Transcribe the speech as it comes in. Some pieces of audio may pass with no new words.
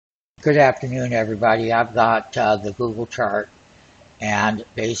Good afternoon, everybody. I've got the Google chart, and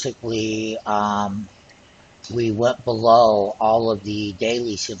basically we went below all of the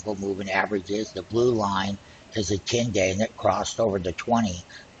daily simple moving averages. The blue line is a 10-day, and it crossed over the 20,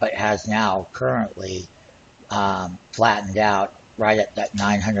 but has now currently flattened out right at that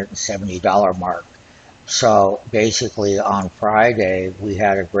 $970 mark. So basically on Friday, we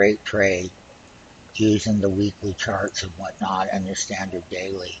had a great trade using the weekly charts and whatnot and the standard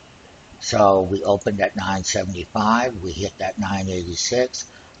daily. So we opened at 975, we hit that 986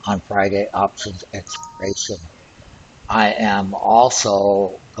 on Friday options expiration. I am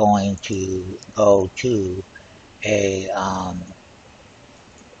also going to go to the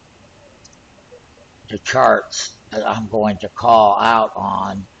charts that I'm going to call out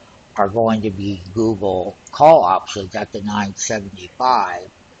on are going to be Google call options at the 975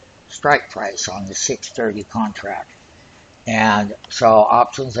 strike price on the 630 contract. And so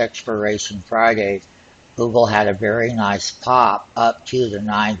options expiration Friday, Google had a very nice pop up to the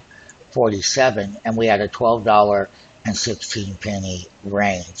 947, and we had a $12.16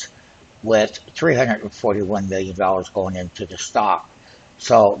 range with $341 million going into the stock.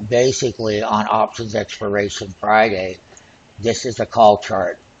 So basically on options expiration Friday, this is a call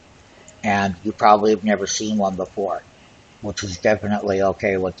chart, and you probably have never seen one before, which is definitely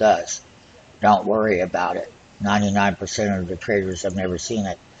okay with us. Don't worry about it. 99% of the traders have never seen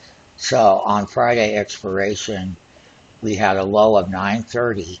it. So on Friday expiration, we had a low of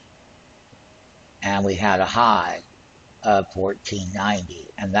 930 and we had a high of 1490,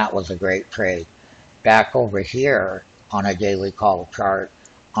 and that was a great trade. Back over here on a daily call chart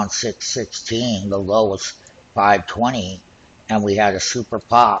on 616, the low was 520 and we had a super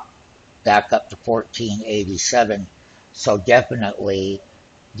pop back up to 1487. So definitely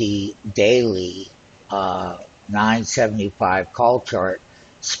the daily 975 call chart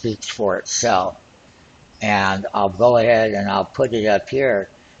speaks for itself. And I'll go ahead and I'll put it up here.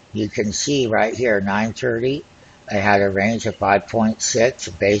 You can see right here, 930, I had a range of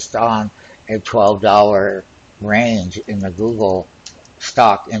 5.6 based on a $12 range in the Google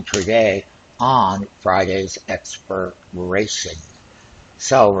stock intraday on Friday's expiration.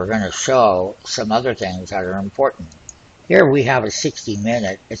 So we're going to show some other things that are important. Here we have a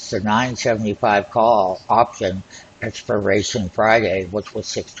 60-minute. It's the 975 call option expiration Friday, which was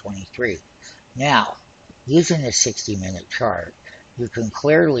 623. Now, using the 60-minute chart, you can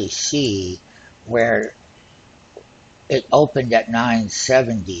clearly see where it opened at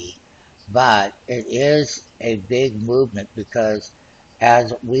 970, but it is a big movement because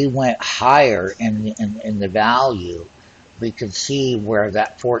as we went higher in the value, we can see where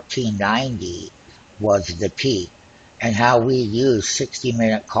that 1490 was the peak, and how we use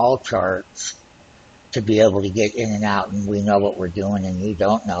 60-minute call charts to be able to get in and out, and we know what we're doing and you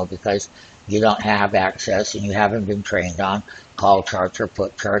don't know because you don't have access and you haven't been trained on call charts or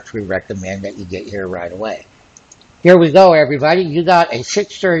put charts. We recommend that you get here right away. Here we go, everybody. You got a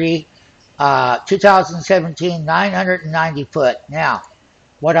 630 2017 990 put. Now,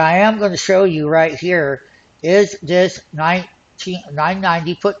 what I am going to show you right here is this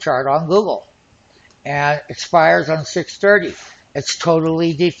 990 put chart on Google, and expires on 630. It's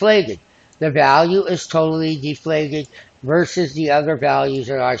totally deflated. The value is totally deflated versus the other values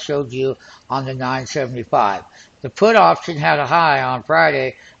that I showed you on the 975. The put option had a high on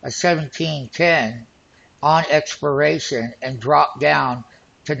Friday of 1710 on expiration and dropped down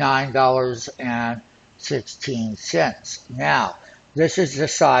to $9.16. Now, this is the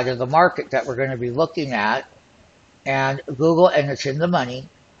side of the market that we're going to be looking at, and Google, and it's in the money.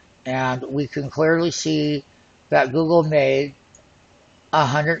 And we can clearly see that Google made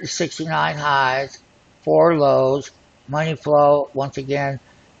 169 highs, 4 lows, money flow, once again,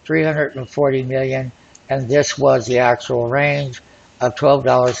 340 million, and this was the actual range of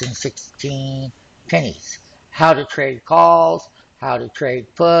 $12.16. How to trade calls, how to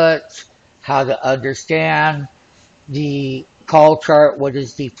trade puts, how to understand the call chart, what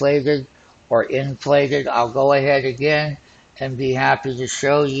is deflated or inflated. I'll go ahead again and be happy to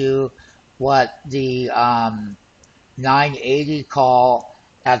show you what the 980 call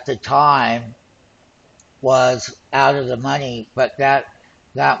at the time was out of the money, but that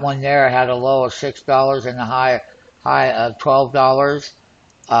one there had a low of $6 and a high of $12.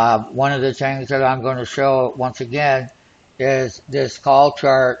 One of the things that I'm going to show once again is this call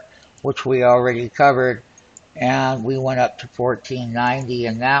chart, which we already covered, and we went up to 1490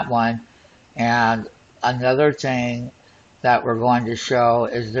 in that one. And another thing that we're going to show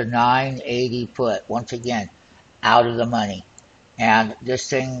is the 980 put, once again, out of the money. And this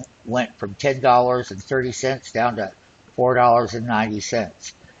thing went from $10.30 down to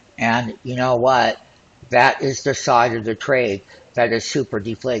 $4.90. And you know what? That is the side of the trade that is super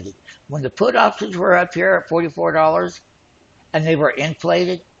deflated. When the put options were up here at $44 and they were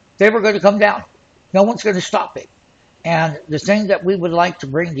inflated, they were going to come down. No one's going to stop it. And the thing that we would like to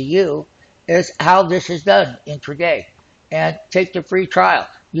bring to you is how this is done intraday. And take the free trial.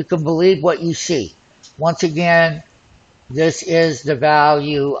 You can believe what you see. Once again, this is the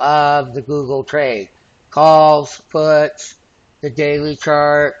value of the Google trade. Calls, puts, the daily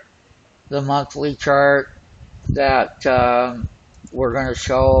chart, the monthly chart that we're going to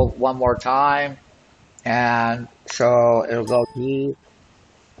show one more time. And so it'll go deep.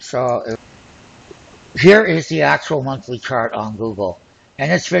 Here is the actual monthly chart on Google.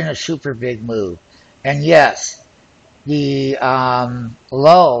 And it's been a super big move. And yes, the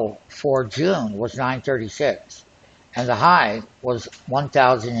low for June was 936. And the high was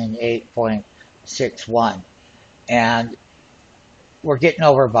 1008.61. And we're getting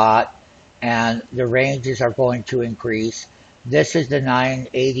overbought, and the ranges are going to increase. This is the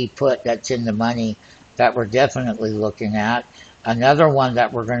 980 put that's in the money that we're definitely looking at. Another one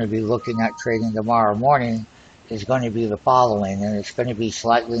that we're going to be looking at trading tomorrow morning is going to be the following, and it's going to be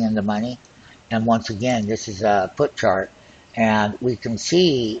slightly in the money. And once again, this is a put chart, and we can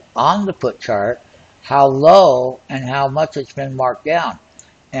see on the put chart how low and how much it's been marked down.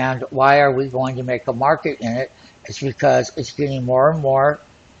 And why are we going to make a market in it? It's because it's getting more and more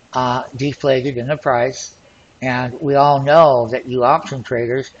deflated in the price. And we all know that you option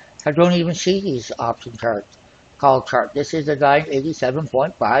traders don't even see these option charts, call chart. This is a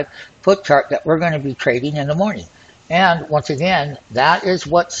 987.5 put chart that we're going to be trading in the morning. And once again, that is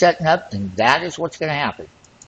what's setting up, and that is what's going to happen.